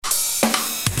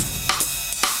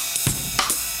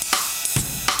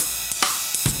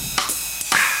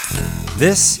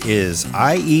This is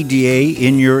IEDA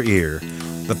in Your Ear,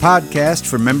 the podcast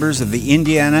for members of the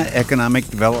Indiana Economic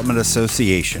Development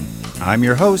Association. I'm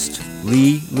your host,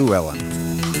 Lee Llewellyn.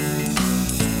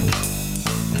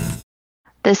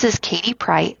 This is Katie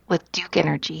Prite with Duke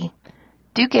Energy.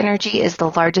 Duke Energy is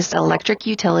the largest electric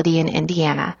utility in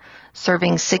Indiana,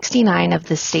 serving 69 of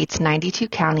the state's 92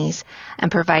 counties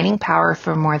and providing power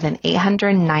for more than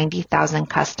 890,000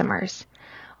 customers.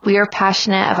 We are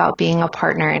passionate about being a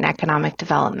partner in economic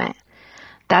development.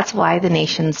 That's why the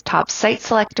nation's top site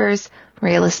selectors,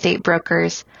 real estate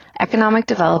brokers, economic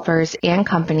developers, and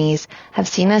companies have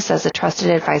seen us as a trusted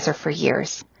advisor for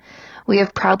years. We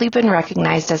have proudly been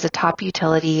recognized as a top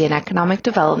utility in economic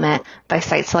development by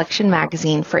Site Selection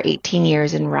magazine for 18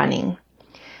 years and running.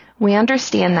 We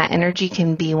understand that energy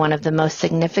can be one of the most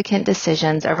significant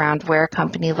decisions around where a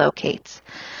company locates.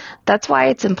 That's why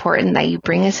it's important that you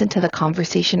bring us into the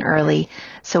conversation early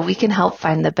so we can help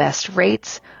find the best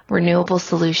rates, renewable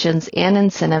solutions, and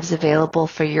incentives available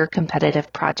for your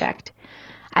competitive project.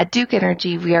 At Duke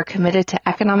Energy, we are committed to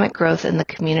economic growth in the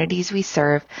communities we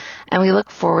serve, and we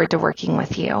look forward to working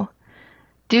with you.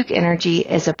 Duke Energy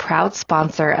is a proud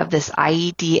sponsor of this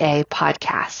IEDA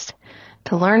podcast.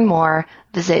 To learn more,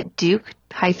 visit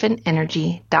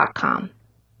duke-energy.com.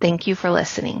 Thank you for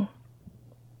listening.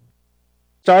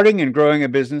 Starting and growing a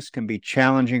business can be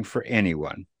challenging for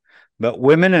anyone, but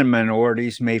women and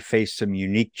minorities may face some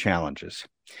unique challenges.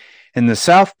 In the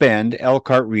South Bend,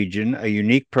 Elkhart region, a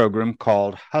unique program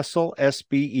called Hustle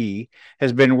SBE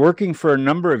has been working for a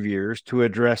number of years to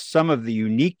address some of the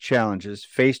unique challenges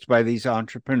faced by these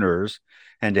entrepreneurs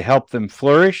and to help them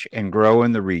flourish and grow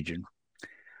in the region.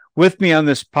 With me on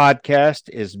this podcast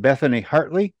is Bethany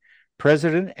Hartley,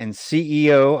 President and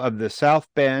CEO of the South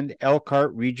Bend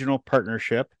Elkhart Regional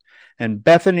Partnership, and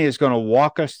Bethany is going to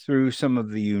walk us through some of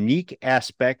the unique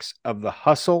aspects of the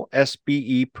Hustle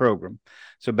SBE program.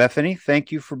 So Bethany,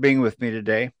 thank you for being with me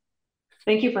today.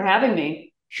 Thank you for having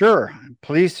me. Sure. I'm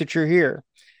pleased that you're here.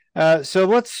 So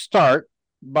let's start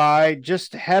by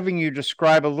just having you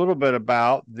describe a little bit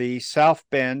about the South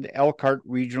Bend Elkhart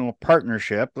Regional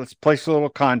Partnership. Let's place a little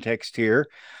context here.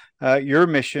 Your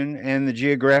mission and the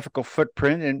geographical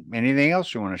footprint and anything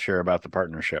else you want to share about the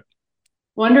partnership.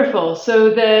 Wonderful. So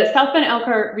the South Bend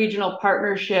Elkhart Regional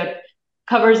Partnership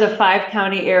covers a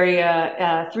 5-county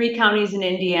area, 3 counties in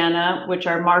Indiana, which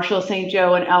are Marshall, St.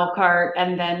 Joe, and Elkhart,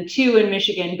 and then 2 in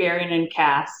Michigan, Berrien and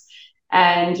Cass.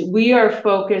 And we are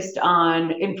focused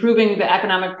on improving the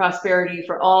economic prosperity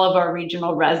for all of our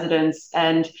regional residents.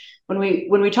 And when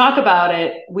we talk about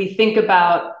it, we think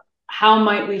about how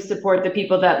might we support the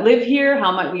people that live here?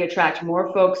 How might we attract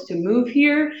more folks to move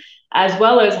here? As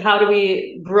well as how do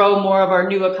we grow more of our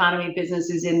new economy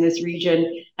businesses in this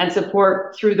region and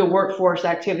support through the workforce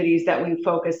activities that we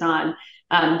focus on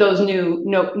those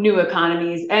new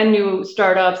economies and new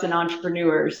startups and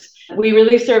entrepreneurs. We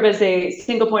really serve as a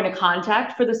single point of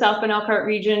contact for the South Bend Elkhart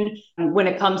region when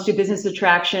it comes to business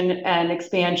attraction and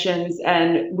expansions.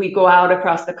 And we go out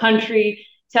across the country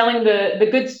telling the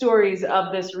good stories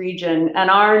of this region. And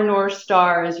our North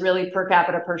Star is really per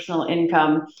capita personal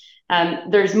income.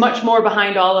 And there's much more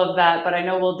behind all of that, but I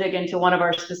know we'll dig into one of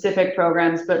our specific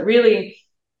programs, but really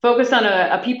focus on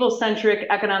a people-centric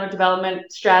economic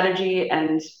development strategy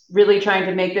and really trying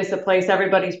to make this a place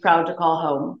everybody's proud to call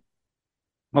home.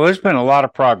 Well, there's been a lot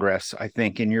of progress, I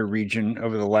think, in your region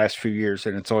over the last few years,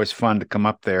 and it's always fun to come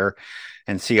up there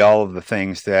and see all of the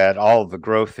things all of the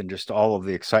growth and just all of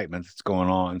the excitement that's going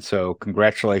on. So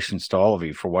congratulations to all of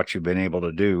you for what you've been able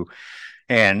to do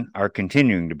and are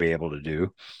continuing to be able to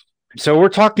do. So we're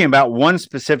talking about one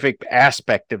specific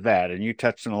aspect of that, and you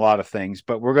touched on a lot of things,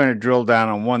 but we're going to drill down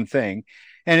on one thing.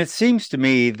 And it seems to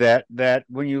me that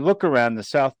when you look around the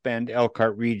South Bend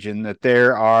Elkhart region, that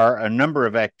there are a number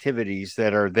of activities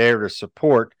that are there to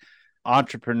support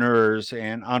entrepreneurs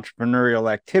and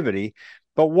entrepreneurial activity.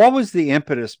 But what was the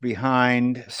impetus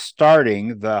behind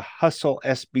starting the Hustle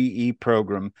SBE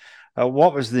program?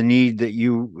 What was the need that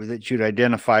you'd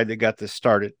identified that got this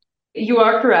started? You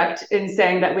are correct in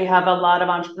saying that we have a lot of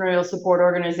entrepreneurial support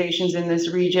organizations in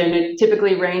this region. It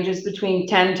typically ranges between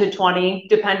 10 to 20,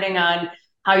 depending on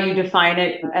how you define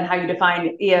it and how you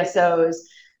define ESOs.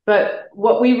 But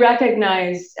what we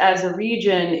recognized as a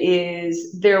region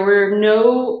is there were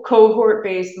no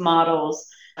cohort-based models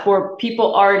for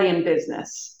people already in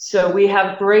business. So we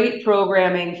have great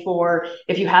programming for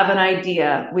if you have an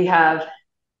idea. We have,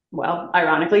 well,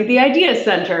 ironically, the Idea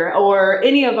Center or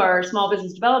any of our small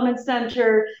business development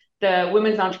center, the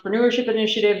Women's Entrepreneurship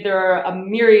Initiative. There are a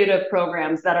myriad of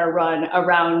programs that are run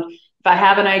around if I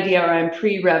have an idea or I'm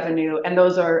pre-revenue, and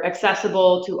those are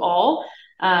accessible to all.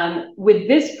 With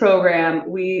this program,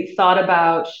 we thought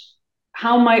about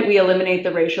how might we eliminate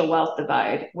the racial wealth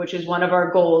divide, which is one of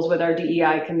our goals with our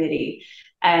DEI committee.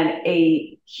 And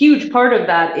a huge part of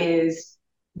that is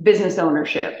business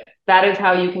ownership. That is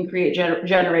how you can create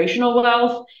generational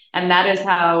wealth, and that is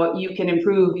how you can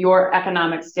improve your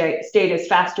economic status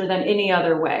faster than any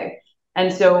other way.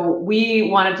 And so we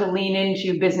wanted to lean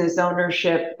into business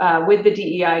ownership with the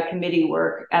DEI committee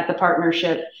work at the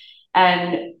partnership.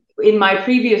 And in my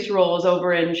previous roles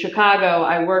over in Chicago,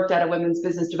 I worked at a women's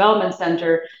business development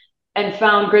center and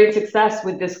found great success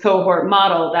with this cohort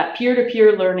model. That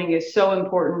peer-to-peer learning is so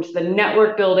important. The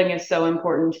network building is so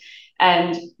important,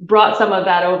 and brought some of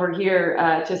that over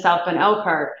here to South Bend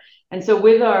Elkhart. And so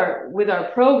with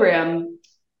our program,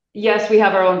 yes, we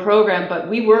have our own program, but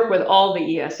we work with all the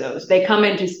ESOs. They come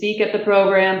in to speak at the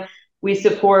program. We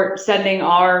support sending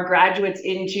our graduates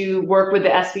into work with the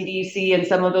SBDC and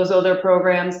some of those other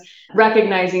programs,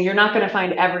 recognizing you're not going to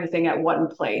find everything at one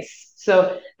place.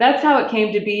 So that's how it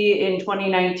came to be in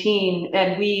 2019.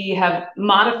 And we have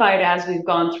modified as we've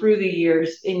gone through the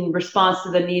years in response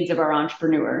to the needs of our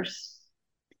entrepreneurs.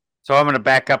 So I'm going to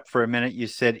back up for a minute. You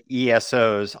said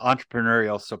ESOs,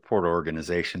 entrepreneurial support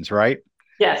organizations, right?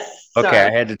 Yes. Okay, sorry. I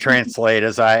had to translate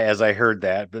as I heard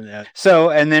that. But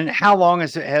and then how long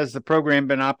has the program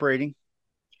been operating?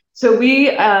 So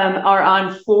we are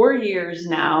on 4 years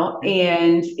now,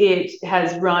 and it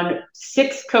has run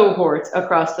 6 cohorts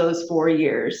across those 4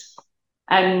 years.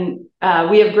 And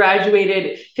we have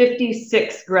graduated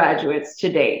 56 graduates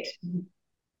to date.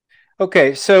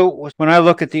 Okay, so when I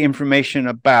look at the information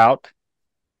about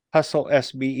Hustle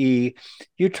SBE,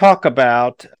 you talk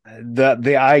about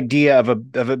the idea of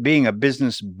it being a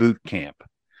business boot camp.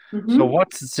 Mm-hmm. So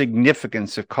what's the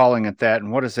significance of calling it that,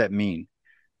 and what does that mean?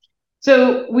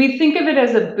 So we think of it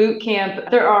as a boot camp.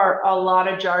 There are a lot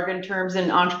of jargon terms in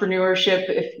entrepreneurship.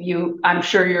 I'm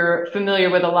sure you're familiar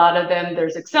with a lot of them.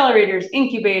 There's accelerators,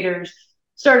 incubators,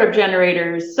 startup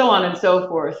generators, so on and so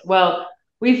forth. Well,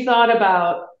 we thought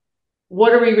about,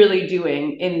 what are we really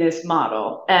doing in this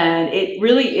model? And it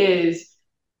really is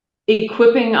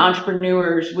equipping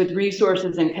entrepreneurs with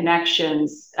resources and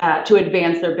connections to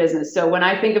advance their business. So when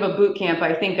I think of a boot camp,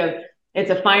 I think of it's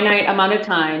a finite amount of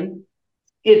time.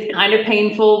 It's kind of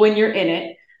painful when you're in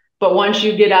it, but once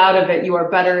you get out of it, you are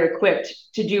better equipped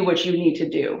to do what you need to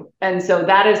do. And so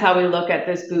that is how we look at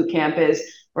this boot camp. Is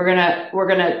we're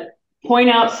gonna point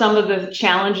out some of the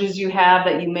challenges you have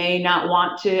that you may not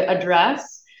want to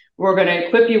address. We're going to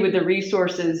equip you with the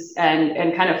resources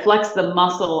and kind of flex the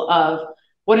muscle of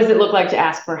what does it look like to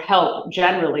ask for help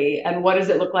generally, and what does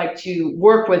it look like to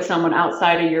work with someone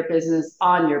outside of your business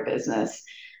on your business.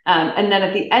 And then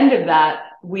at the end of that,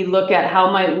 we look at how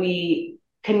might we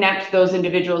connect those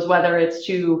individuals, whether it's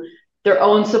to their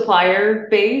own supplier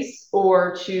base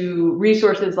or to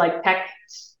resources like tech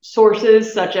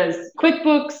sources such as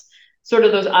QuickBooks, sort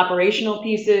of those operational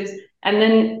pieces. And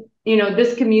then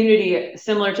this community,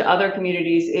 similar to other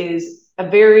communities, is a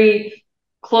very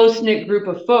close-knit group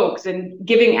of folks, and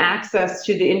giving access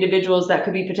to the individuals that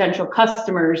could be potential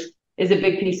customers is a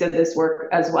big piece of this work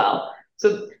as well.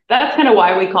 So that's kind of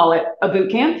why we call it a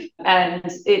boot camp, and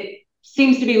it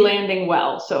seems to be landing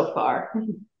well so far.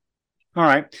 All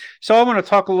right. So I want to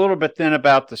talk a little bit then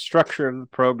about the structure of the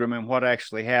program and what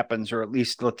actually happens, or at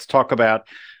least let's talk about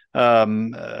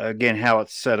again how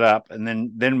it's set up, and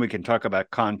then we can talk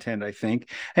about content, I think.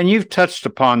 And you've touched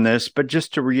upon this, but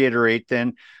just to reiterate,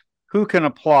 then who can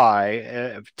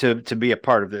apply to be a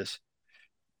part of this?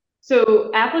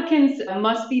 So applicants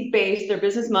their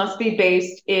business must be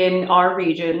based in our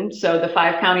region, so the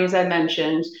 5 counties I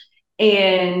mentioned,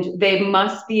 and they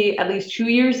must be at least 2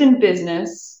 years in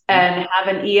business and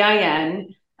have an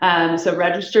EIN, so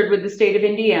registered with the state of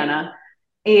Indiana.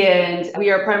 And we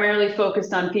are primarily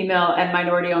focused on female and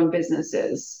minority-owned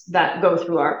businesses that go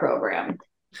through our program.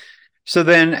 So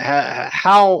then,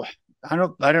 how I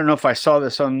don't know if I saw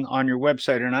this on your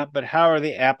website or not, but how are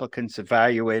the applicants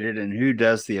evaluated, and who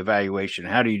does the evaluation?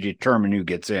 How do you determine who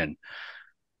gets in?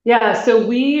 Yeah, so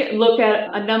we look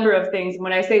at a number of things.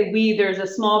 When I say we, there's a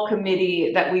small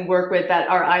committee that we work with that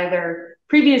are either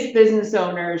previous business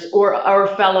owners or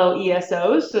our fellow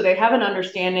ESOs, so they have an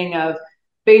understanding of,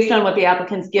 based on what the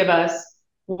applicants give us,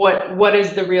 what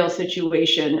is the real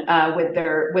situation with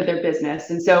their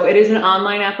business. And so it is an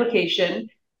online application.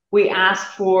 We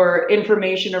ask for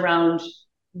information around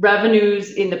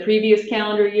revenues in the previous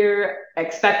calendar year,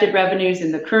 expected revenues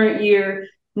in the current year,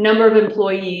 number of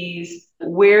employees,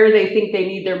 where they think they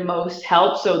need their most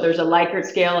help. So there's a Likert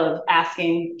scale of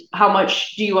asking, how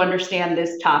much do you understand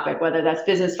this topic, whether that's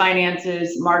business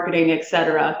finances, marketing, et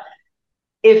cetera.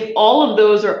 If all of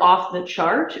those are off the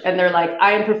chart and they're like,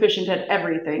 I am proficient at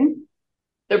everything,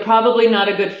 they're probably not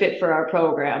a good fit for our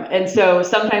program. And so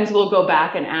sometimes we'll go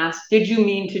back and ask, did you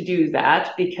mean to do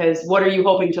that? Because what are you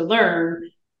hoping to learn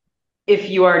if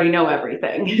you already know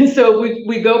everything? So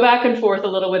we go back and forth a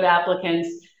little with applicants.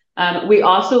 We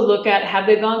also look at, have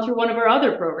they gone through one of our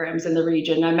other programs in the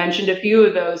region? I mentioned a few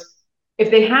of those.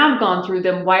 If they have gone through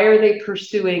them, why are they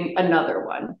pursuing another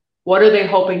one? What are they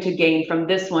hoping to gain from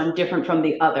this one different from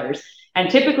the others? And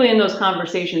typically in those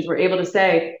conversations, we're able to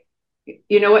say,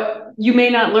 you know what, you may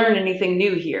not learn anything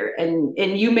new here,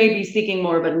 and you may be seeking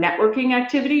more of a networking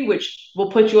activity, which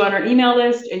will put you on our email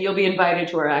list and you'll be invited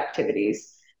to our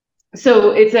activities.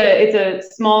 So it's a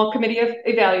small committee of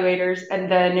evaluators,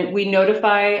 and then we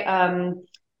notify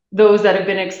those that have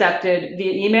been accepted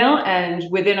via email, and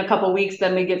within a couple of weeks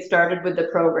then we get started with the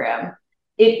program.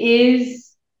 It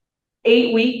is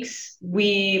 8 weeks.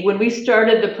 When we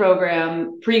started the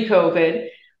program pre-COVID,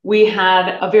 we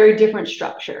had a very different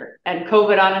structure, and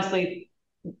COVID honestly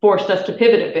forced us to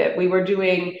pivot a bit. We were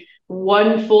doing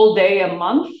one full day a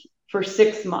month for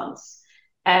 6 months.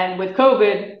 And with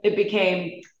COVID, it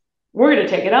became, we're going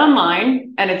to take it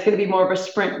online and it's going to be more of a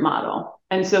sprint model.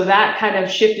 And so that kind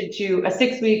of shifted to a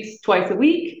 6 weeks, twice a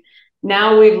week.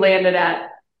 Now we've landed at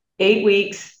 8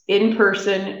 weeks in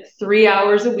person, 3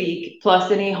 hours a week,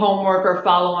 plus any homework or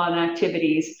follow-on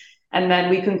activities. And then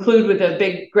we conclude with a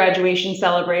big graduation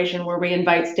celebration where we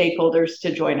invite stakeholders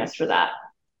to join us for that.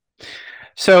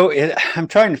 So I'm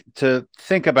trying to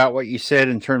think about what you said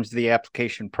in terms of the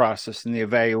application process and the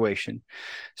evaluation.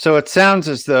 So it sounds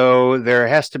as though there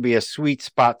has to be a sweet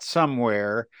spot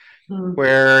somewhere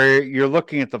where you're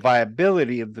looking at the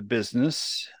viability of the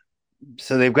business.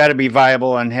 So they've got to be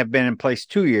viable and have been in place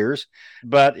 2 years.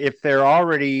 But if they're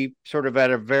already sort of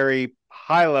at a very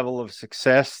high level of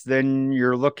success, then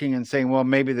you're looking and saying, well,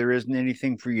 maybe there isn't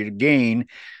anything for you to gain.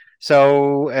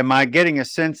 So am I getting a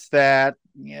sense that,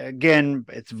 again,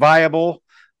 it's viable,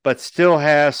 but still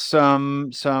has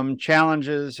some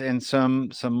challenges and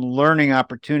some learning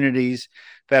opportunities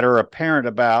that are apparent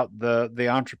about the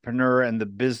entrepreneur and the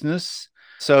business,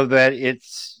 so that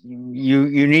it's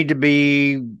you need to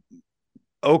be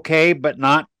okay, but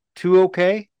not too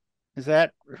okay? Is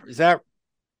that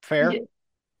fair?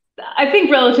 I think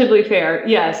relatively fair.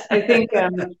 Yes. I think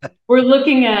we're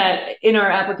looking at in our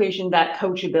application that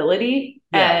coachability.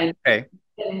 Yeah. Okay.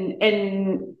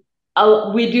 And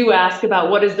we do ask about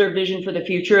what is their vision for the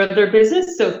future of their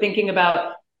business. So thinking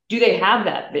about, do they have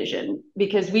that vision?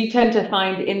 Because we tend to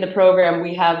find in the program,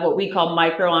 we have what we call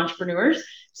micro entrepreneurs.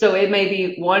 So it may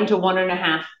be 1 to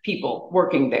 1.5 people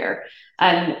working there.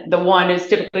 And the one is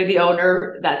typically the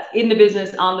owner that's in the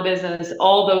business, on the business,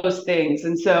 all those things.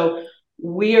 And so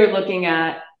we are looking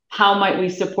at how might we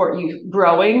support you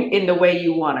growing in the way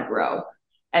you want to grow.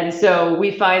 And so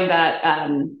we find that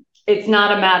it's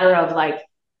not a matter of like,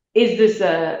 is this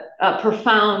a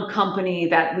profound company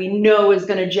that we know is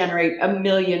going to generate $1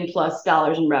 million+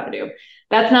 in revenue?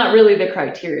 That's not really the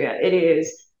criteria. It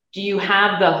is, do you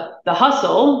have the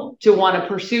hustle to want to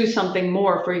pursue something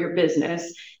more for your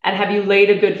business? And have you laid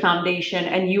a good foundation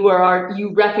and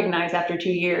you recognize after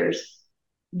 2 years,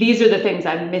 these are the things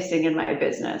I'm missing in my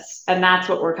business. And that's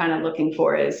what we're kind of looking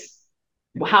for is,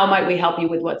 how might we help you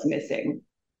with what's missing?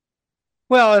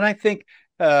 Well, and I think,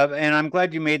 and I'm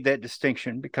glad you made that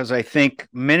distinction, because I think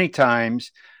many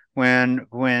times when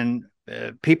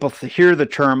people hear the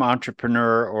term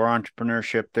entrepreneur or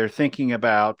entrepreneurship, they're thinking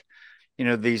about,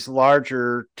 these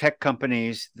larger tech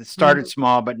companies that started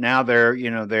small, but now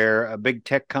they're a big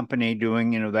tech company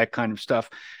doing, that kind of stuff.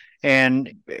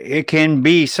 And it can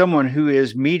be someone who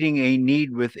is meeting a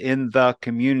need within the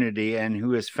community and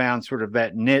who has found sort of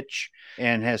that niche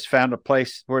and has found a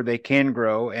place where they can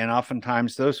grow. And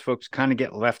oftentimes those folks kind of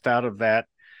get left out of that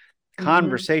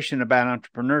conversation about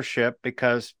entrepreneurship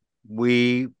because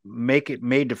we may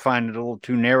define it a little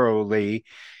too narrowly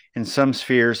in some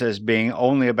spheres as being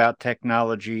only about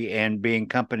technology and being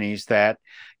companies that,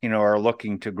 are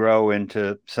looking to grow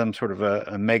into some sort of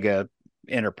a mega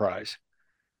enterprise.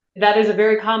 That is a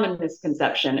very common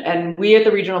misconception. And we at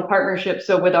the regional partnership,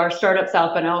 so with our Startup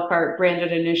South Bend Elkhart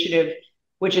branded initiative,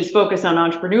 which is focused on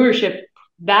entrepreneurship,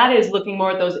 that is looking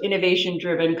more at those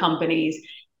innovation-driven companies.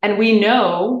 And we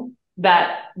know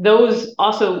that those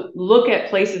also look at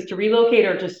places to relocate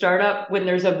or to start up when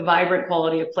there's a vibrant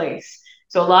quality of place.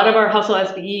 So a lot of our Hustle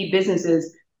SBE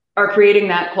businesses are creating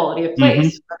that quality of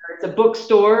place, whether it's a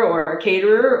bookstore or a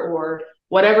caterer or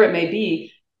whatever it may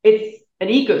be. It's an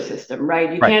ecosystem,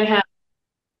 right? You can't have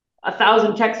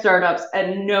 1,000 tech startups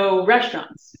and no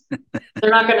restaurants. They're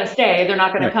not going to stay. They're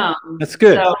not going to come. That's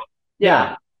good. So,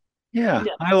 yeah. Yeah,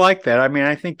 Yeah. I like that. I mean,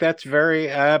 I think that's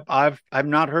very I've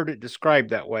not heard it described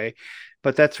that way,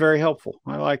 but that's very helpful.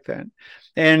 I like that.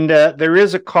 And there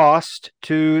is a cost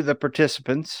to the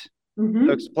participants. So Mm-hmm.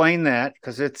 explain that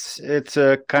because it's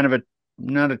a kind of a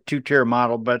not a two-tier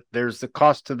model, but there's the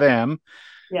cost to them.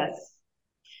 Yes.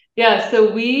 Yeah,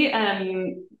 so we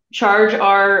charge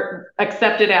our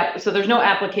accepted app. So there's no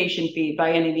application fee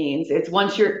by any means. It's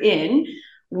once you're in,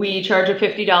 we charge a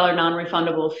 $50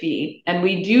 non-refundable fee. And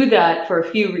we do that for a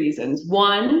few reasons.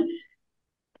 One,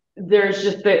 there's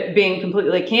just the, being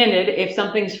completely candid, if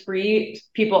something's free,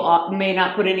 people may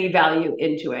not put any value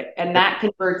into it. And Yep. that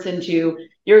converts into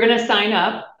you're going to sign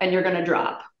up and you're going to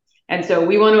drop. And so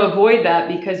we want to avoid that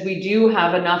because we do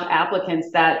have enough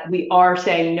applicants that we are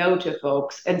saying no to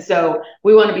folks. And so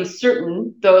we want to be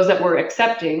certain those that we're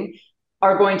accepting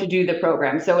are going to do the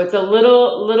program. So it's a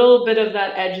little bit of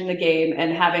that edge in the game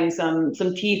and having some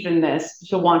teeth in this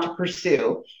to want to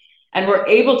pursue. And we're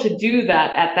able to do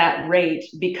that at that rate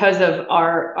because of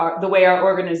our the way our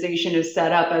organization is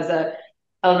set up as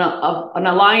an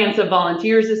alliance of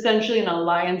volunteers, essentially an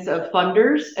alliance of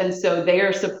funders. And so they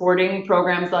are supporting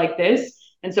programs like this.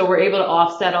 And so we're able to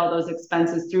offset all those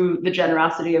expenses through the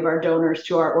generosity of our donors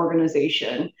to our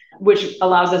organization, which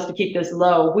allows us to keep this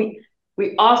low.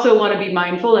 We also want to be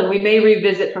mindful, and we may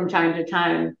revisit from time to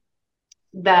time,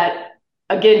 that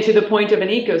again, to the point of an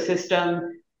ecosystem,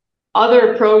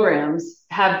 other programs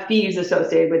have fees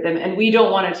associated with them, and we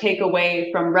don't want to take away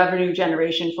from revenue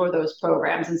generation for those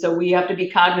programs. And so we have to be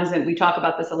cognizant. We talk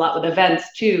about this a lot with events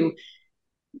too.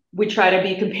 We try to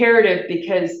be comparative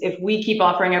because if we keep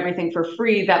offering everything for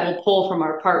free, that will pull from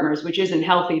our partners, which isn't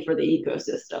healthy for the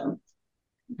ecosystem.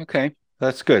 Okay,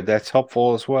 that's good. That's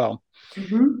helpful as well.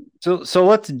 Mm-hmm. So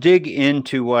let's dig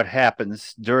into what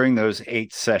happens during those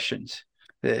 8 sessions.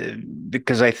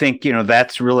 Because I think,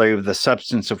 that's really the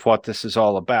substance of what this is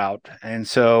all about. And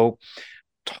so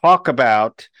talk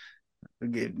about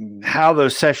how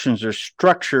those sessions are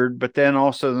structured, but then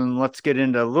let's get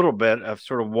into a little bit of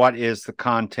sort of what is the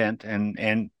content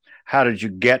and how did you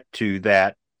get to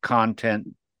that content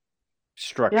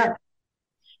structure? Yeah.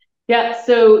 Yeah,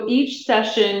 so each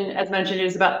session, as mentioned,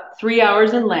 is about 3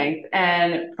 hours in length.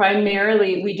 And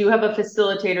primarily, we do have a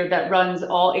facilitator that runs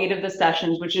all 8 of the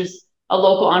sessions, which is a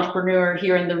local entrepreneur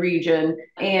here in the region.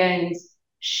 And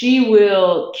she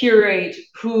will curate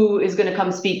who is going to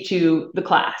come speak to the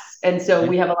class. And so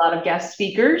we have a lot of guest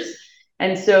speakers.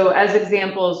 And so, as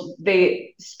examples,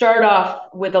 they start off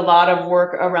with a lot of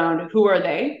work around who are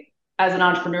they as an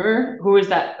entrepreneur? Who is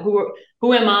that?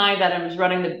 Who am I that I'm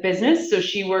running the business? So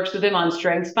she works with him on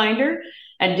Strengths Finder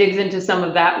and digs into some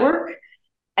of that work.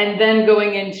 And then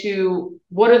going into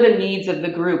what are the needs of the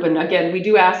group. And again, we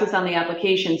do ask this on the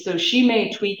application. So she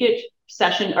may tweak it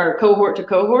session or cohort to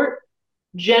cohort.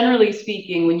 Generally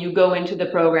speaking, when you go into the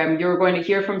program, you're going to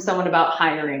hear from someone about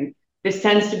hiring. This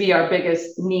tends to be our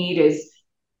biggest need is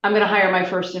I'm going to hire my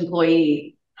first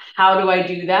employee. How do I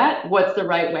do that? What's the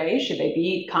right way? Should they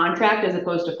be contract as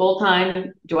opposed to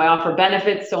full-time? Do I offer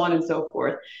benefits? So on and so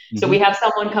forth. Mm-hmm. So we have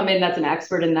someone come in that's an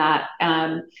expert in that.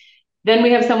 Then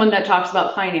we have someone that talks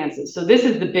about finances. So this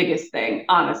is the biggest thing,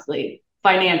 honestly,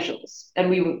 financials. And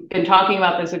we've been talking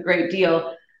about this a great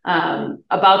deal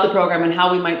about the program and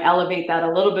how we might elevate that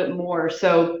a little bit more.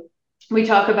 So we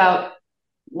talk about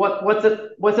what's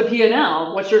a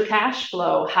P&L? What's your cash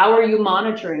flow? How are you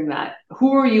monitoring that?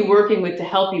 Who are you working with to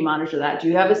help you monitor that? Do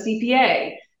you have a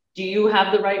CPA? Do you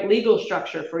have the right legal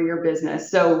structure for your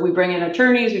business? So we bring in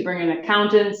attorneys, we bring in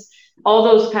accountants, all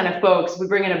those kind of folks. We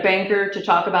bring in a banker to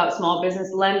talk about small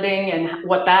business lending and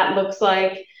what that looks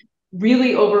like.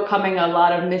 Really overcoming a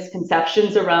lot of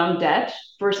misconceptions around debt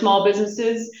for small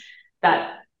businesses,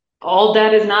 that all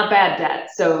debt is not bad debt.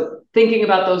 So thinking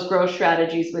about those growth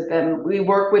strategies with them. We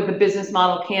work with the business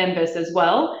model canvas as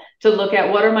well to look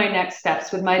at what are my next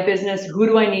steps with my business? Who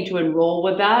do I need to enroll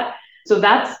with that? So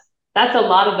that's a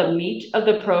lot of the meat of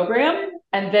the program.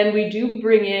 And then we do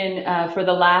bring in for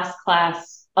the last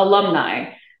class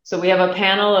alumni. So we have a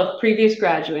panel of previous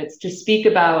graduates to speak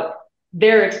about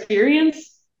their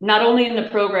experience, not only in the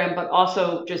program, but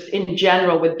also just in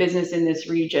general with business in this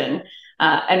region.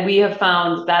 And we have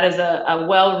found that is a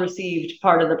well-received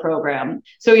part of the program.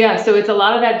 So so it's a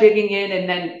lot of that digging in and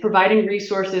then providing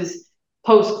resources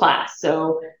post-class.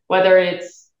 So whether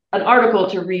it's an article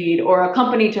to read or a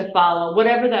company to follow,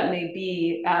 whatever that may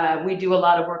be, we do a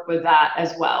lot of work with that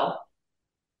as well.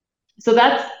 So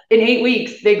that's in 8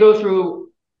 weeks, they go through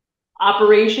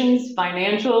operations,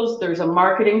 financials. There's a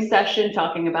marketing session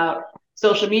talking about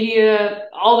social media,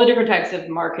 all the different types of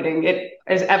marketing. It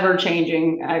is ever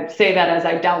changing. I say that as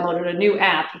I downloaded a new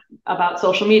app about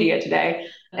social media today.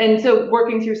 And so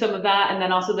working through some of that, and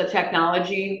then also the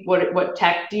technology, what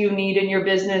tech do you need in your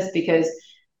business? Because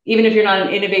even if you're not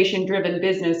an innovation driven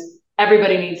business,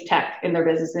 everybody needs tech in their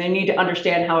business and they need to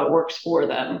understand how it works for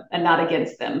them and not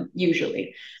against them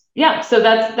usually. Yeah, so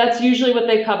that's usually what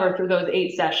they cover through those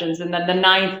 8 sessions. And then the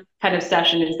ninth kind of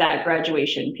session is that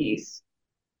graduation piece.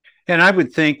 And I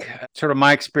would think sort of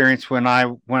my experience when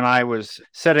I was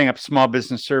setting up small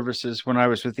business services when I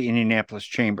was with the Indianapolis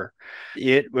Chamber,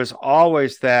 it was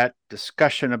always that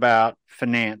discussion about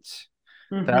finance.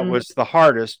 That Mm-hmm. was the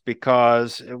hardest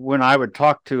because when I would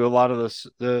talk to a lot of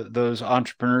those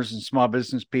entrepreneurs and small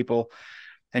business people,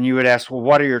 and you would ask, well,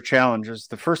 what are your challenges?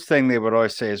 The first thing they would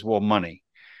always say is, well, money.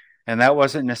 And that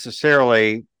wasn't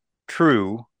necessarily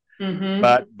true, Mm-hmm.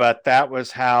 but that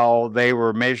was how they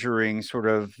were measuring sort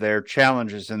of their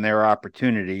challenges and their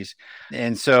opportunities.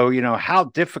 And so, how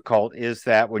difficult is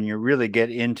that when you really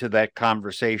get into that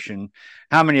conversation?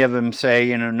 How many of them say,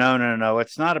 no, no, no,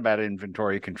 it's not about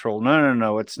inventory control. No, no,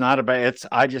 no, it's not about it's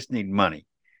I just need money.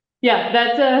 Yeah,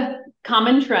 that's a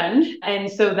common trend.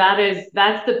 And so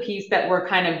that's the piece that we're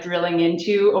kind of drilling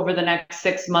into over the next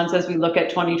 6 months as we look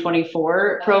at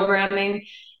 2024 programming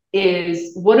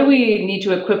is what do we need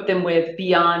to equip them with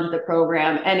beyond the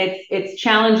program? And it's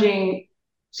challenging.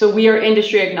 So we are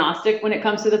industry agnostic when it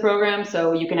comes to the program.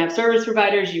 So you can have service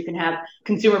providers, you can have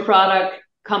consumer product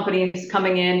companies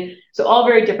coming in. So all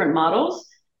very different models.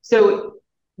 So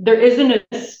there isn't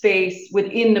a space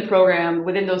within the program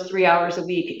within those 3 hours a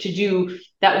week to do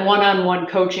that one-on-one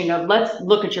coaching of let's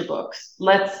look at your books,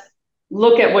 let's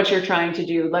look at what you're trying to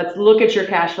do, let's look at your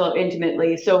cash flow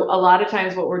intimately. So a lot of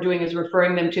times what we're doing is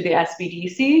referring them to the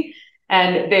SBDC,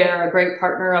 and they're a great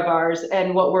partner of ours.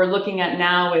 And what we're looking at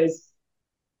now is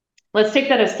let's take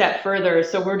that a step further.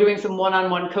 So we're doing some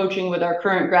one-on-one coaching with our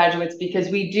current graduates because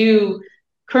we do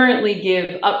currently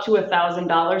give up to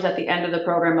 $1,000 at the end of the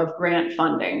program of grant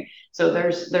funding. So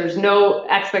there's no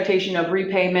expectation of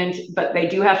repayment, but they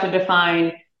do have to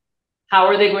define how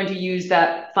are they going to use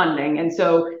that funding. And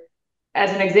so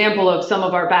as an example of some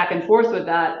of our back and forth with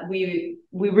that, we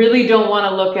really don't want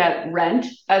to look at rent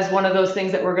as one of those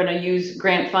things that we're going to use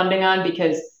grant funding on,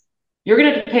 because you're going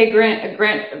to have to pay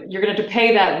you're going to have to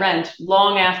pay that rent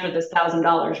long after this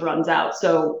 $1,000 runs out.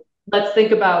 So let's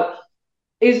think about,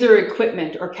 is there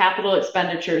equipment or capital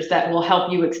expenditures that will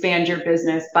help you expand your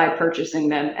business by purchasing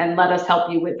them, and let us help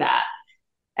you with that.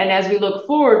 And as we look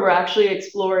forward, we're actually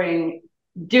exploring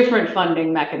different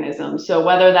funding mechanisms. So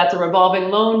whether that's a revolving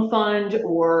loan fund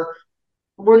or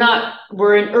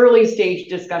we're in early stage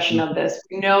discussion of this.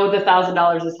 We know the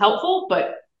 $1,000 is helpful,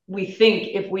 but we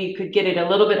think if we could get it a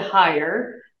little bit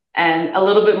higher and a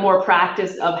little bit more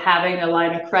practice of having a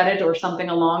line of credit or something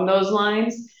along those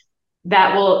lines,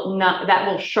 that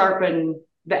will sharpen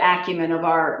the acumen of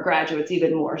our graduates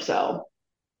even more so.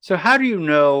 So how do you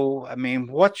know, I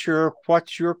mean, what's your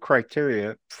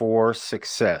criteria for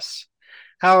success?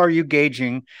 How are you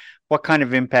gauging what kind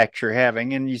of impact you're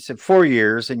having? And you said 4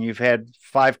 years and you've had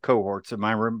 5 cohorts. Am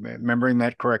I remembering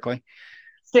that correctly?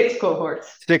 6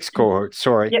 cohorts. 6 cohorts,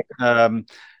 sorry.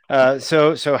 Yeah.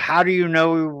 So how do you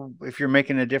know if you're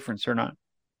making a difference or not?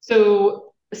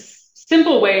 So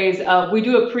simple ways, we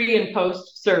do a pre and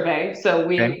post survey. So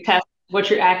Okay. we test what's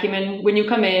your acumen when you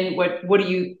come in, what do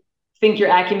you think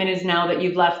your acumen is now that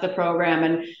you've left the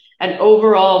program. And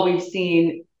overall we've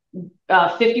seen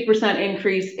 50%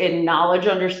 increase in knowledge,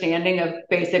 understanding of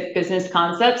basic business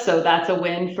concepts. So that's a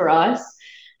win for us.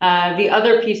 The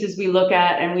other pieces we look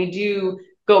at, and we do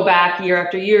go back year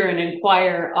after year and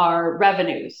inquire, are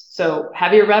revenues. So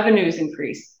have your revenues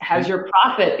increased? Has your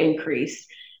profit increased?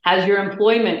 Has your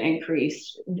employment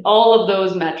increased? All of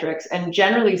those metrics. And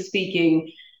generally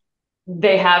speaking,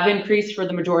 they have increased for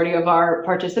the majority of our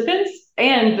participants.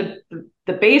 And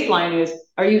the baseline is,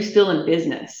 are you still in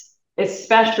business?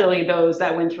 Especially those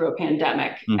that went through a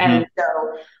pandemic. Mm-hmm. And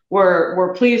so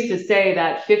we're pleased to say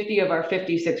that 50 of our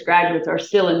 56 graduates are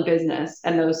still in business,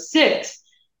 and those 6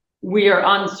 we are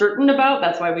uncertain about.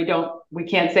 That's why we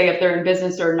can't say if they're in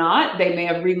business or not. They may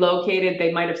have relocated,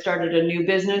 they might have started a new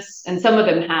business, and some of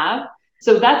them have.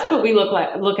 So that's what we look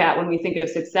at when we think of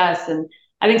success. And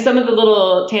I think some of the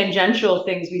little tangential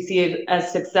things we see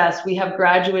as success, we have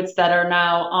graduates that are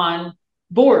now on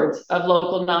boards of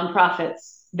local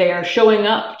nonprofits. They are showing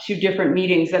up to different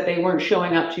meetings that they weren't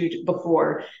showing up to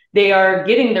before. They are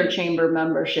getting their chamber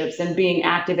memberships and being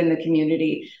active in the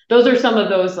community. Those are some of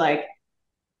those, like,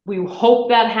 we hope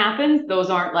that happens. Those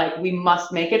aren't like we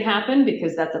must make it happen,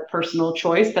 because that's a personal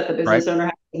choice that the business owner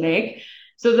has to make.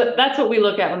 So that's what we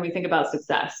look at when we think about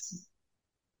success.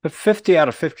 But 50 out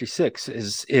of 56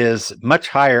 is much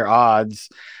higher odds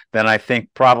than I think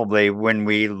probably when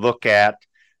we look at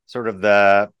sort of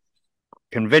the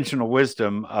conventional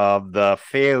wisdom of the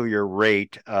failure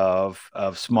rate of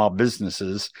small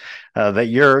businesses, that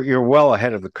you're well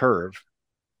ahead of the curve.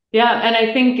 Yeah, and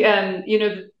I think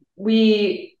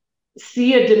we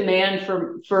see a demand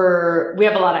for we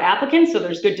have a lot of applicants, so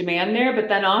there's good demand there, but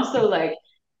then also like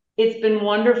it's been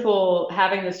wonderful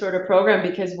having this sort of program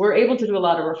because we're able to do a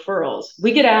lot of referrals.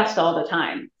 We get asked all the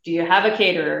time, do you have a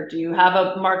caterer? Do you have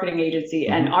a marketing agency?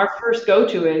 And Mm-hmm. our first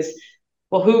go-to is,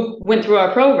 well, who went through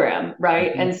our program,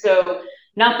 right? Mm-hmm. And so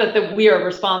not that we are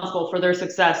responsible for their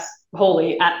success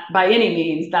wholly by any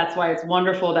means. That's why it's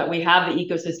wonderful that we have the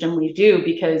ecosystem we do,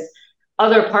 because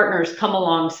other partners come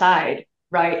alongside,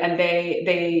 right? And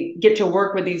they get to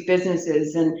work with these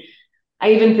businesses. And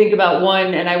I even think about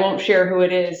one, and I won't share who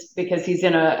it is because he's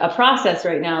in a process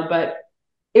right now, but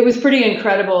it was pretty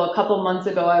incredible. A couple months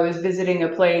ago, I was visiting a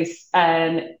place,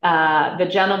 and the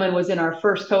gentleman was in our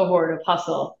first cohort of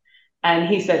Hustle. And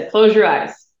he said, close your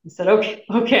eyes. I said, okay,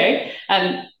 okay.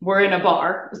 And we're in a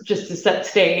bar just to set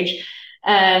stage.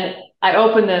 And I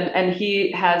opened them, and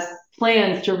he has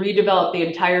plans to redevelop the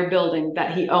entire building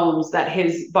that he owns, that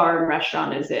his bar and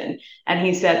restaurant is in. And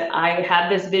he said, I had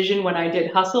this vision when I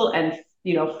did Hustle, and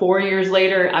 4 years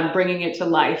later, I'm bringing it to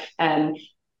life. And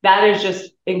that is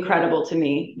just incredible to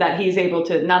me that he's able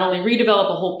to not only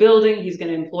redevelop a whole building, he's going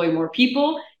to employ more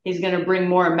people, he's going to bring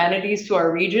more amenities to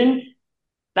our region.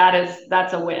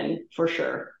 That's a win for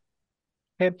sure.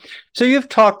 Okay. So you've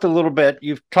talked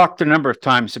a number of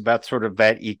times about sort of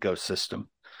that ecosystem.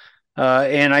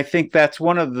 And I think that's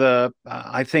one of the,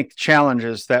 I think,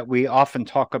 challenges that we often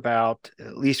talk about,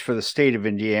 at least for the state of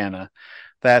Indiana,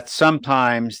 that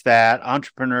sometimes that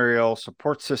entrepreneurial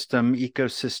support system,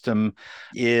 ecosystem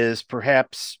is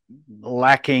perhaps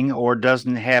lacking or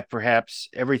doesn't have perhaps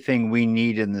everything we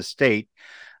need in the state.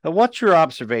 What's your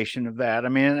observation of that? I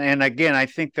mean, and again, I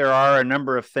think there are a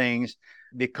number of things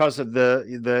because of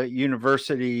the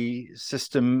university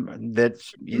system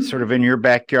that's sort of in your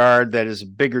backyard that is a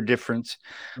bigger difference.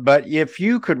 But if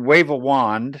you could wave a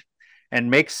wand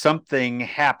and make something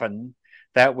happen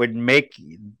that would make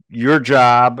your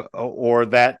job or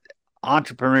that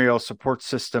entrepreneurial support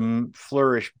system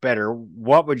flourish better,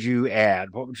 what would you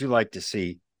add? What would you like to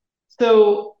see?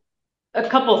 So a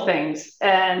couple things,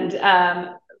 and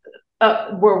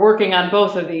we're working on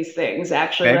both of these things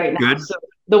actually Okay, right now. good. So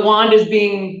the wand is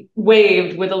being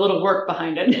waved with a little work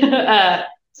behind it.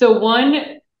 So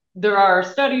one, there are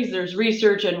studies, there's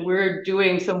research, and we're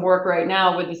doing some work right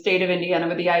now with the state of Indiana,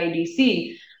 with the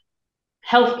IEDC,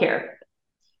 healthcare.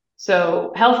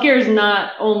 So healthcare is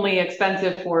not only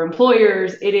expensive for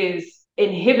employers, it is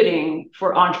inhibiting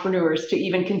for entrepreneurs to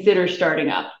even consider starting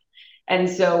up. And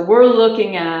so we're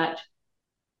looking at,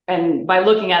 and by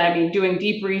looking at, I mean doing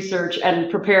deep research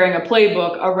and preparing a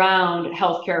playbook around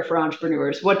healthcare for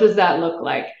entrepreneurs. What does that look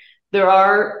like? There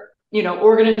are,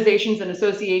 organizations and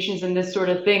associations and this sort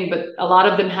of thing, but a lot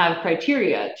of them have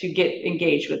criteria to get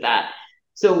engaged with that.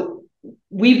 So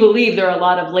we believe there are a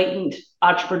lot of latent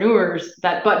entrepreneurs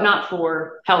but not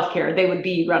for healthcare. They would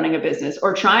be running a business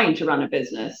or trying to run a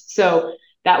business. So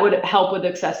that would help with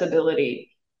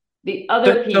accessibility. The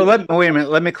other piece. Wait a minute.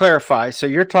 Let me clarify. So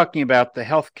you're talking about the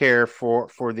healthcare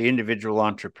for the individual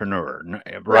entrepreneur,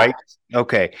 right? Correct.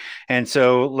 Okay. And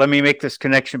so let me make this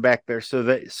connection back there.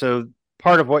 So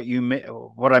part of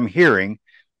what I'm hearing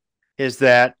is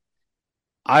that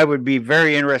I would be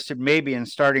very interested maybe in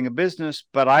starting a business,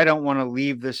 but I don't want to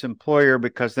leave this employer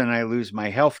because then I lose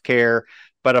my health care.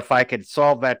 But if I could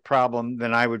solve that problem,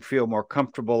 then I would feel more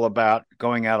comfortable about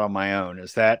going out on my own.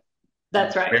 Is that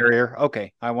That's right. barrier?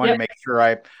 Okay. I wanted Yep. to make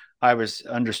sure I was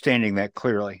understanding that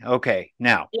clearly. Okay.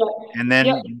 Now, Yep. and then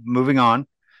Yep. moving on.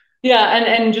 Yeah,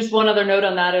 and just one other note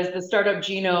on that is the startup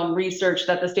genome research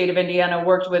that the state of Indiana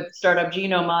worked with Startup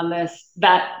Genome on this,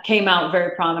 that came out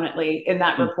very prominently in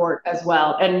that report as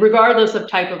well. And regardless of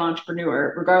type of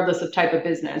entrepreneur, regardless of type of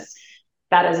business,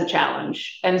 that is a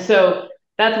challenge. And so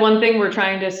that's one thing we're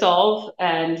trying to solve,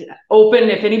 and open,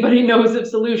 if anybody knows of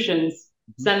solutions,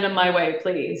 send them my way,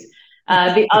 please.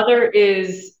 The other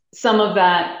is some of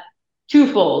that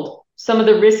twofold. Some of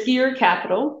the riskier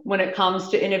capital when it comes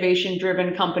to innovation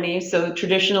driven companies. So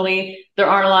traditionally, there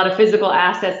aren't a lot of physical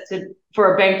assets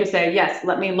for a bank to say, yes,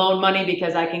 let me loan money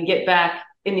because I can get back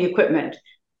in the equipment.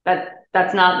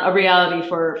 That's not a reality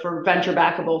for venture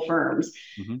backable firms.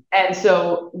 Mm-hmm. And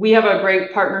so we have a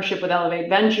great partnership with Elevate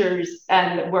Ventures,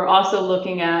 and we're also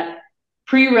looking at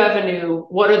pre-revenue,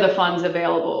 what are the funds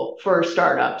available for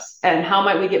startups, and how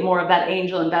might we get more of that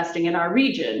angel investing in our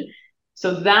region?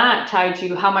 So that tied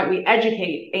to how might we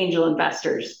educate angel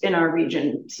investors in our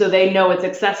region so they know it's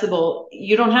accessible.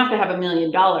 You don't have to have $1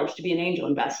 million to be an angel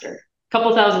investor.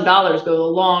 couple $1,000s goes a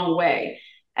long way.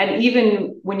 And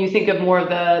even when you think of more of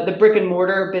the brick and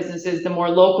mortar businesses, the more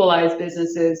localized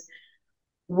businesses,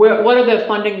 what are the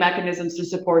funding mechanisms to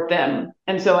support them?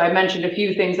 And so I mentioned a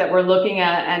few things that we're looking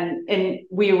at, and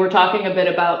we were talking a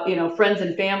bit about, friends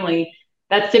and family.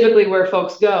 That's typically where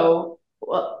folks go.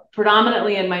 Well,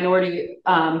 predominantly in minority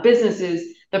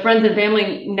businesses, the friends and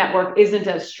family network isn't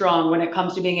as strong when it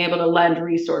comes to being able to lend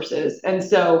resources. And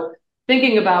so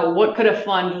thinking about what could a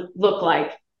fund look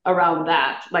like around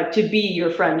that, like to be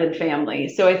your friend and family.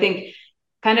 So I think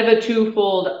kind of a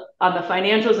twofold on the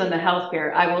financials and the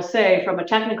healthcare. I will say from a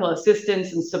technical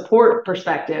assistance and support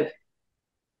perspective,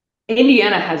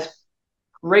 Indiana has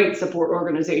great support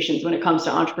organizations when it comes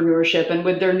to entrepreneurship. And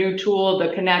with their new tool,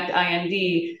 the Connect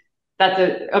IND, that's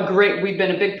a great, we've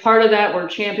been a big part of that. We're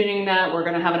championing that. We're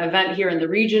going to have an event here in the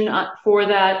region for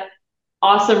that.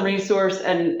 Awesome resource.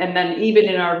 And then even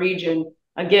in our region,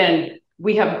 again,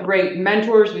 we have great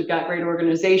mentors. We've got great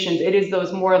organizations. It is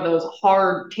more of those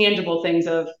hard, tangible things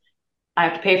of I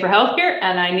have to pay for healthcare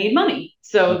and I need money.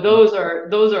 So those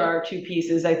are our two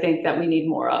pieces I think that we need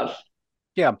more of.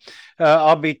 Yeah,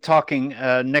 I'll be talking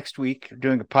next week,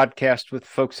 doing a podcast with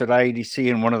folks at IEDC,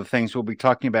 and one of the things we'll be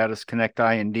talking about is Connect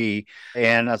IND.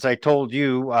 And as I told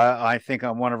you, I think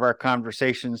on one of our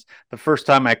conversations, the first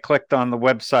time I clicked on the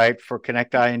website for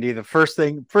Connect IND, the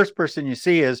first person you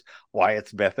see is, why,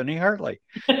 it's Bethany Hartley.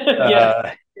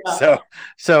 Yes. Yeah.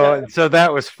 So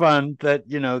that was fun that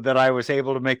that I was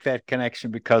able to make that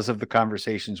connection because of the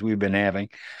conversations we've been having.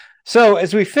 So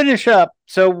as we finish up,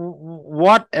 so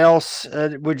what else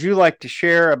would you like to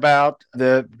share about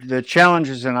the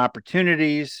challenges and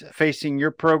opportunities facing your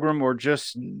program, or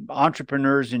just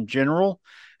entrepreneurs in general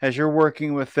as you're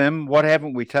working with them? What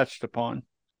haven't we touched upon?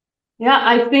 Yeah,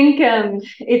 I think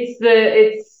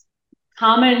it's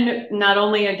common not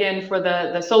only again for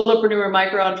the solopreneur,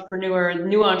 micro entrepreneur,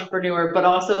 new entrepreneur, but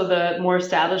also the more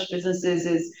established businesses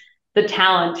is the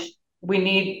talent. We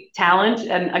need talent.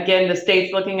 And again, the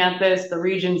state's looking at this, the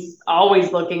region's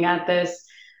always looking at this,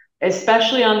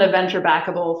 especially on the venture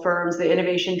backable firms, the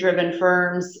innovation driven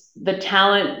firms, the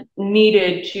talent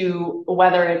needed to,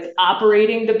 whether it's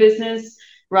operating the business,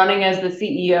 running as the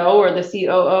CEO or the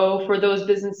COO for those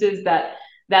businesses,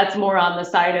 that's more on the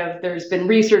side of there's been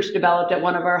research developed at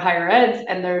one of our higher eds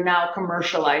and they're now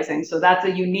commercializing. So that's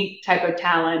a unique type of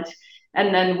talent.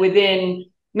 And then within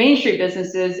Main Street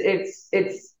businesses,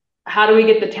 it's how do we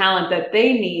get the talent that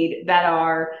they need that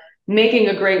are making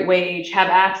a great wage, have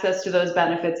access to those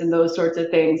benefits and those sorts of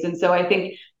things. And so I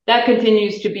think that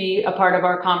continues to be a part of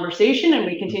our conversation, and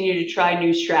we continue to try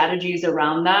new strategies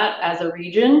around that as a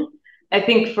region. I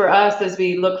think for us, as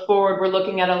we look forward, we're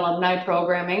looking at alumni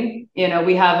programming.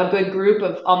 We have a good group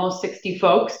of almost 60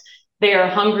 folks. They are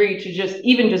hungry to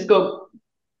just go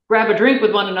grab a drink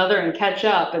with one another and catch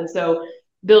up. And so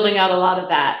building out a lot of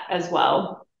that as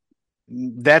well.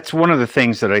 That's one of the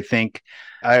things that I think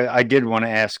I did want to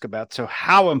ask about. So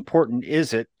how important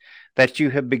is it that you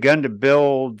have begun to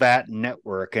build that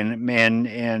network and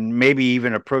maybe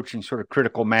even approaching sort of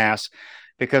critical mass?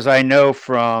 Because I know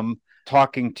from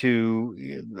talking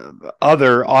to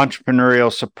other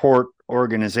entrepreneurial support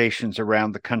organizations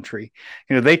around the country,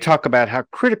 they talk about how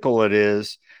critical it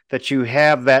is that you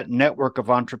have that network of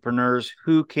entrepreneurs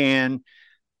who can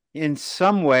in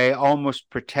some way almost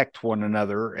protect one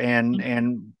another.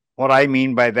 And what I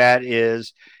mean by that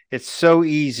is it's so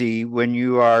easy when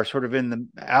you are sort of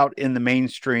out in the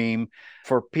mainstream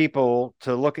for people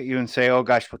to look at you and say, oh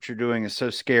gosh, what you're doing is so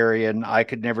scary and I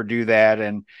could never do that,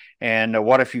 and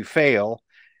what if you fail?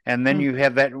 And then you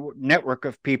have that network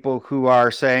of people who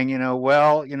are saying,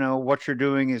 well, what you're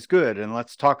doing is good and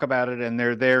let's talk about it, and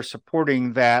they're there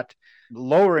supporting that,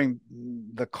 lowering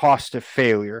the cost of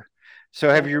failure. So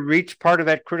have you reached part of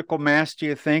that critical mass, do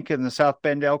you think, in the South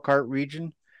Bend Elkhart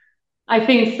region? I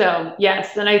think so,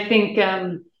 yes. And I think,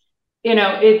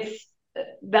 it's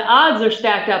the odds are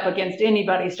stacked up against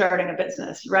anybody starting a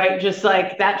business, right? Just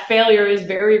like that failure is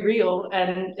very real.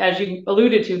 And as you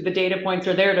alluded to, the data points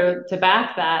are there to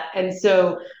back that. And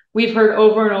so we've heard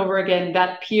over and over again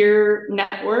that peer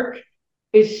network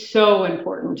is so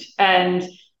important. And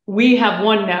we have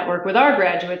one network with our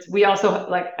graduates. We also,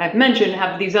 like I've mentioned,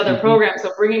 have these other programs.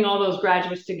 So bringing all those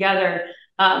graduates together,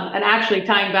 and actually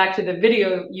tying back to the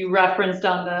video you referenced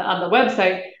on the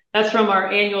website, that's from our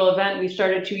annual event we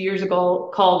started 2 years ago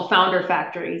called Founder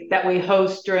Factory that we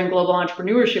host during Global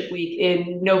Entrepreneurship Week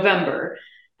in November.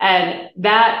 And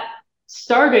that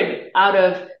started out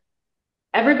of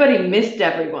everybody missed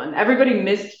everyone. Everybody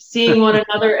missed seeing one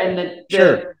another, and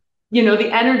Sure.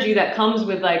 the energy that comes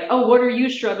with like, oh, what are you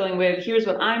struggling with? Here's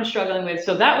what I'm struggling with.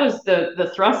 So that was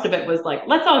the thrust of it, was like,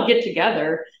 let's all get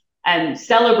together and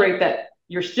celebrate that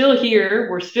you're still here.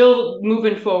 We're still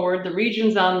moving forward. The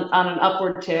region's on an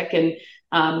upward tick.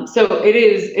 And so it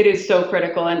is so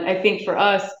critical. And I think for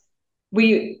us,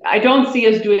 I don't see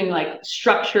us doing like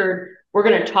structured, we're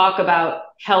going to talk about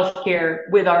healthcare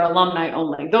with our alumni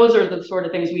only. Those are the sort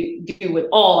of things we do with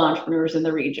all entrepreneurs in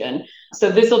the region.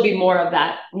 So this will be more of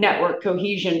that network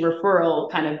cohesion referral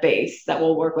kind of base that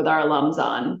we'll work with our alums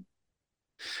on.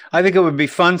 I think it would be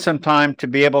fun sometime to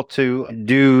be able to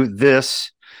do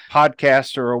this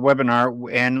podcast or a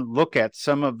webinar and look at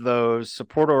some of those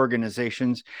support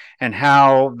organizations and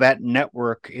how that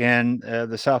network in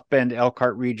the South Bend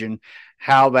Elkhart region,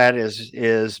 how that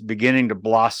is beginning to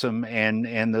blossom,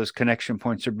 and those connection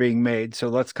points are being made. So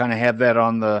let's kind of have that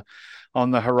on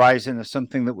the horizon as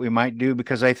something that we might do,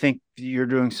 because I think you're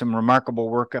doing some remarkable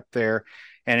work up there.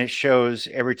 And it shows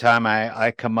every time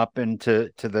I come up into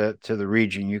the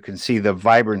region. You can see the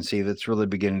vibrancy that's really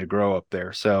beginning to grow up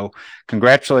there. So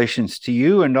congratulations to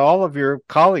you and all of your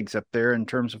colleagues up there in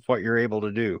terms of what you're able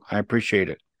to do. I appreciate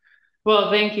it.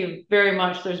 Well, thank you very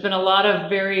much. There's been a lot of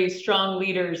very strong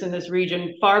leaders in this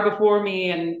region far before me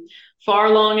and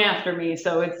far long after me.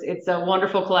 So it's a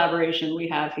wonderful collaboration we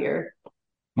have here.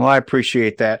 Well, I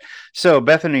appreciate that. So,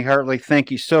 Bethany Hartley,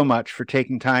 thank you so much for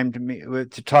taking time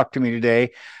to talk to me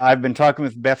today. I've been talking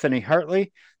with Bethany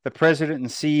Hartley, the president and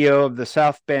CEO of the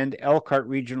South Bend Elkhart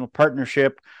Regional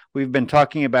Partnership. We've been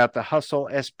talking about the Hustle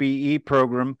SBE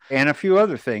program and a few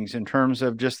other things in terms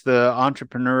of just the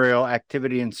entrepreneurial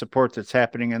activity and support that's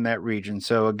happening in that region.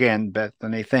 So, again,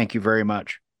 Bethany, thank you very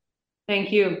much.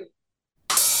 Thank you.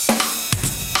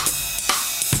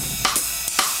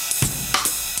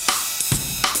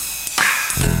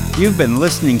 You've been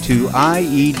listening to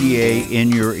IEDA in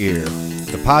Your Ear,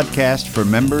 the podcast for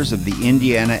members of the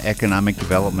Indiana Economic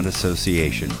Development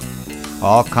Association.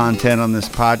 All content on this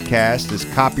podcast is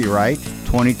copyright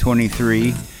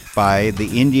 2023 by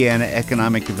the Indiana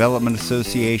Economic Development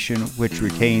Association, which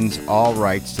retains all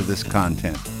rights to this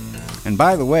content. And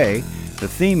by the way, the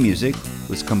theme music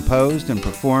was composed and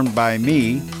performed by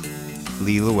me,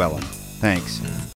 Lee Llewellyn. Thanks.